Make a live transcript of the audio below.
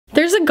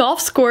There's a golf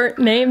skort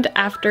named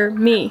after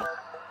me.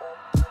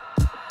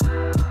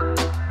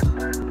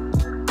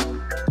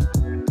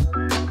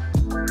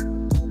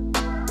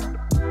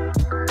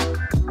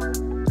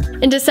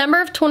 In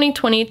December of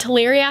 2020,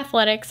 Teleri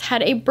Athletics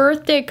had a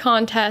birthday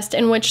contest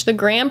in which the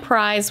grand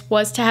prize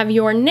was to have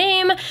your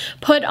name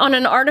put on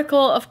an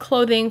article of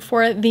clothing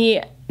for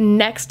the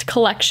next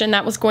collection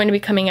that was going to be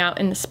coming out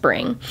in the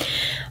spring.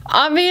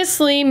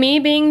 Obviously, me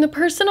being the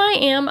person I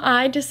am,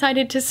 I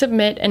decided to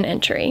submit an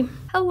entry.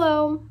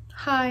 Hello,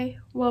 hi,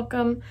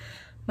 welcome.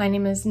 My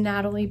name is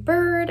Natalie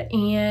Bird,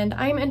 and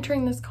I'm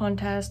entering this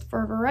contest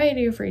for a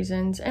variety of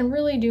reasons and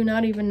really do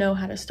not even know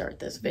how to start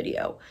this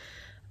video.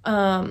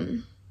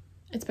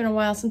 It's been a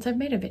while since I've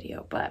made a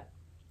video, but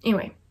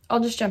anyway, I'll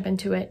just jump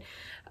into it.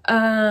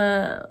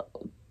 For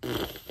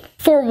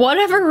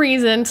whatever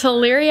reason,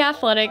 Teleri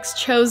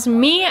Athletics chose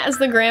me as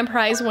the grand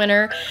prize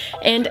winner,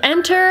 and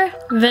enter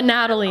the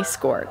Natalie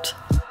Skort.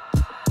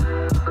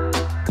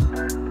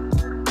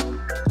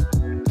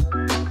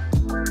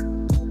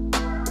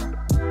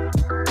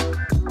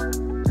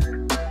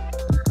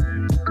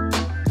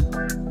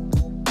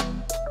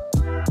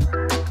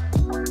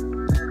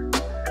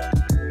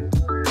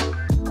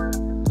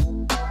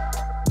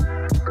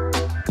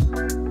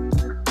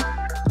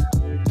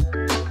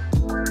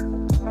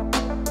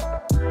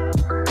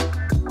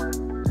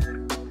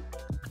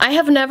 I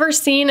have never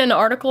seen an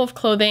article of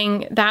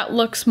clothing that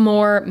looks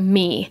more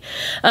me.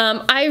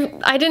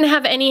 I didn't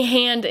have any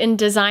hand in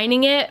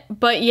designing it,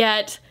 but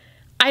yet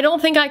I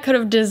don't think I could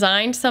have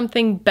designed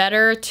something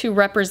better to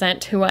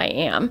represent who I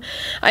am.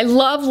 I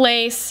love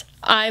lace.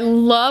 I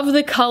love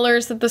the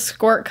colors that the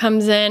skort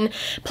comes in,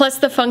 plus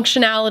the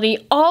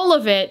functionality, all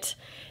of it.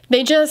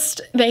 They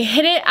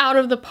hit it out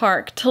of the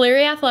park.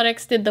 Teleri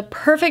Athletics did the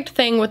perfect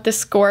thing with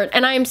this skort,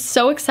 and I am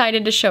so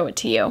excited to show it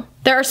to you.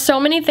 There are so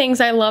many things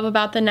I love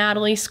about the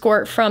Natalie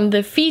Skort, from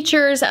the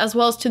features as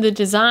well as to the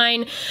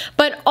design,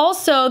 but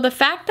also the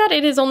fact that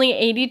it is only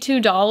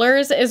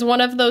 $82 is one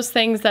of those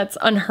things that's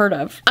unheard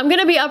of. I'm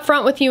gonna be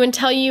upfront with you and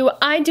tell you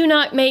I do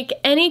not make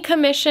any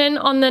commission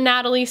on the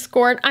Natalie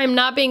Skort. I'm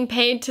not being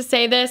paid to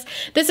say this.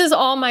 This is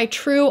all my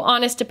true,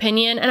 honest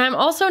opinion, and I'm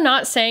also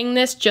not saying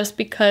this just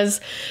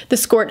because the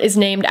skort is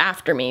named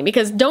after me,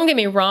 because don't get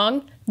me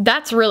wrong,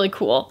 that's really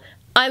cool.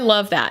 I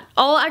love that.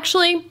 I'll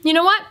actually, you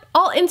know what?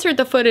 I'll insert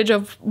the footage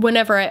of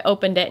whenever I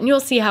opened it and you'll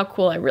see how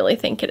cool I really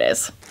think it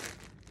is.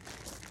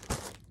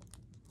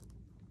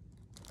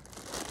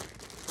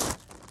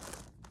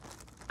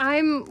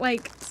 I'm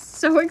like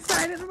so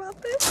excited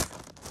about this.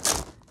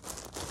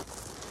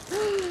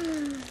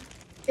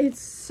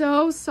 It's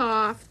so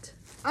soft.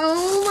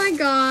 Oh my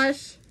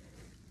gosh.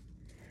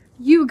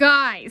 You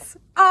guys.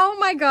 Oh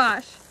my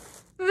gosh.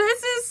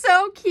 This is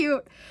so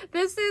cute.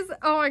 This is,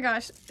 oh my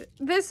gosh,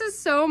 this is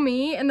so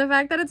me, and the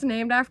fact that it's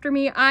named after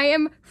me, I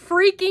am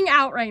freaking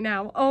out right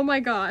now. Oh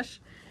my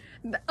gosh.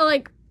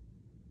 Like,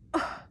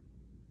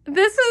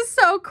 this is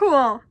so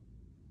cool.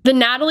 The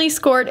Natalie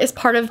Skort is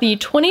part of the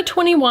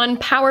 2021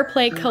 Power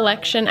Play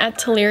collection at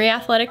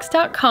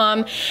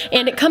TeleriAthletics.com,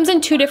 and it comes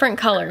in two different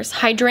colors,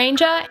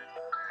 hydrangea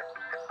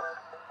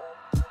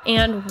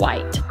and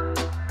white.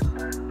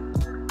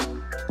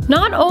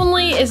 Not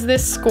only is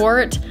this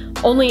skort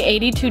only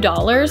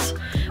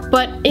 $82,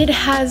 but it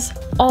has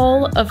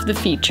all of the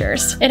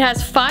features. It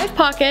has 5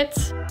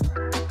 pockets,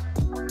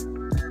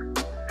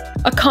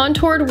 a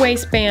contoured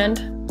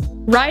waistband,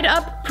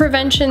 ride-up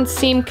prevention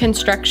seam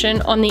construction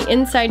on the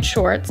inside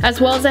shorts, as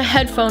well as a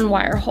headphone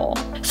wire hole.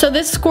 So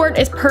this skort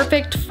is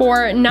perfect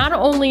for not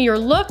only your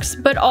looks,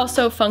 but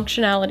also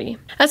functionality.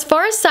 As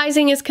far as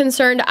sizing is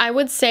concerned, I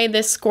would say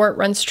this skort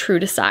runs true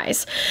to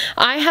size.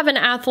 I have an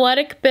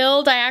athletic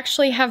build. I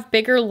actually have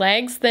bigger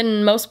legs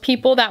than most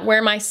people that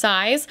wear my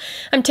size.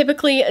 I'm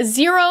typically a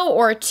 0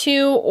 or a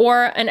 2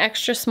 or an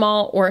extra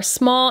small or a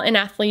small in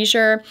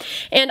athleisure.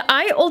 And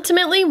I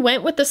ultimately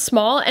went with the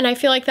small, and I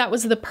feel like that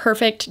was the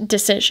perfect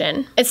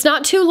decision. It's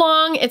not too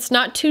long, it's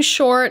not too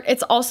short,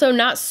 it's also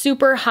not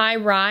super high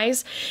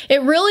rise.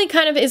 It really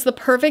kind of is the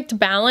perfect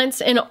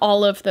balance in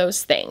all of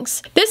those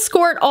things. This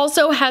skort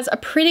also has a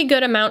pretty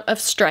good amount of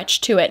stretch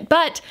to it,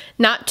 but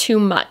not too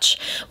much.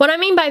 What I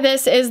mean by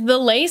this is the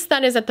lace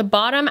that is at the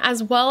bottom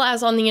as well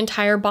as on the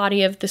entire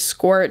body of the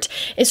skort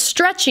is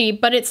stretchy,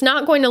 but it's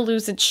not going to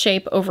lose its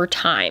shape over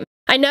time.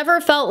 I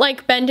never felt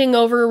like bending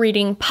over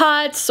reading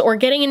putts or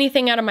getting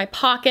anything out of my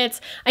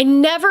pockets. I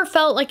never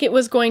felt like it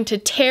was going to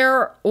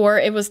tear or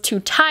it was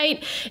too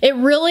tight. It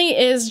really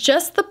is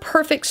just the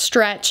perfect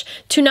stretch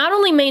to not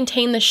only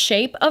maintain the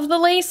shape of the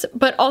lace,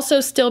 but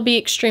also still be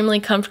extremely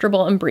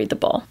comfortable and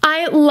breathable.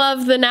 I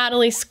love the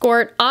Natalie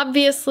Skort.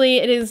 Obviously,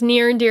 it is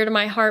near and dear to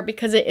my heart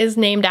because it is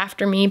named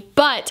after me,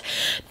 but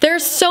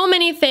there's so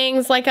many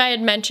things, like I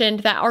had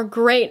mentioned, that are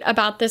great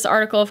about this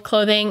article of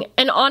clothing,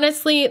 and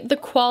honestly, the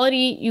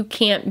quality, you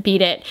can't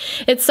beat it.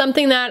 It's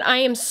something that I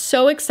am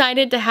so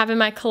excited to have in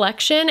my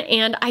collection,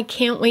 and I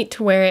can't wait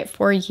to wear it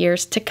for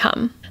years to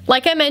come.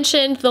 Like I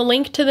mentioned, the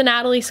link to the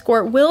Natalie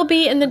Skort will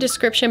be in the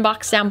description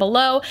box down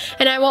below,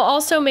 and I will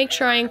also make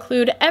sure I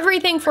include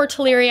everything for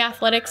Teleri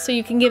Athletics so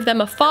you can give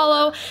them a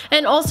follow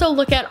and also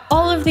look at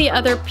all of the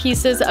other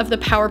pieces of the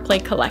Power Play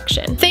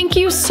collection. Thank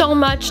you so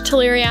much,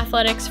 Teleri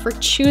Athletics, for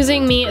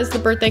choosing me as the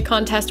birthday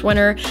contest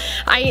winner.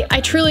 I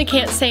truly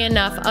can't say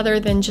enough other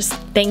than just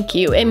thank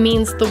you. It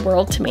means the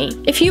world to me.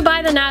 If you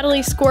buy the Natalie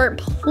Skort,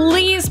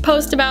 please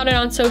post about it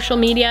on social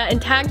media and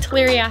tag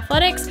Teleri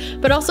Athletics,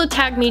 but also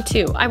tag me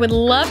too. I would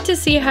love to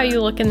see how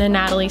you look in the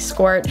Natalie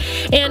Skort,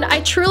 and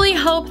I truly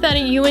hope that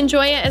you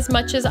enjoy it as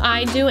much as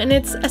I do, and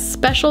it's as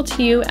special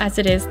to you as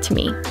it is to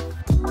me.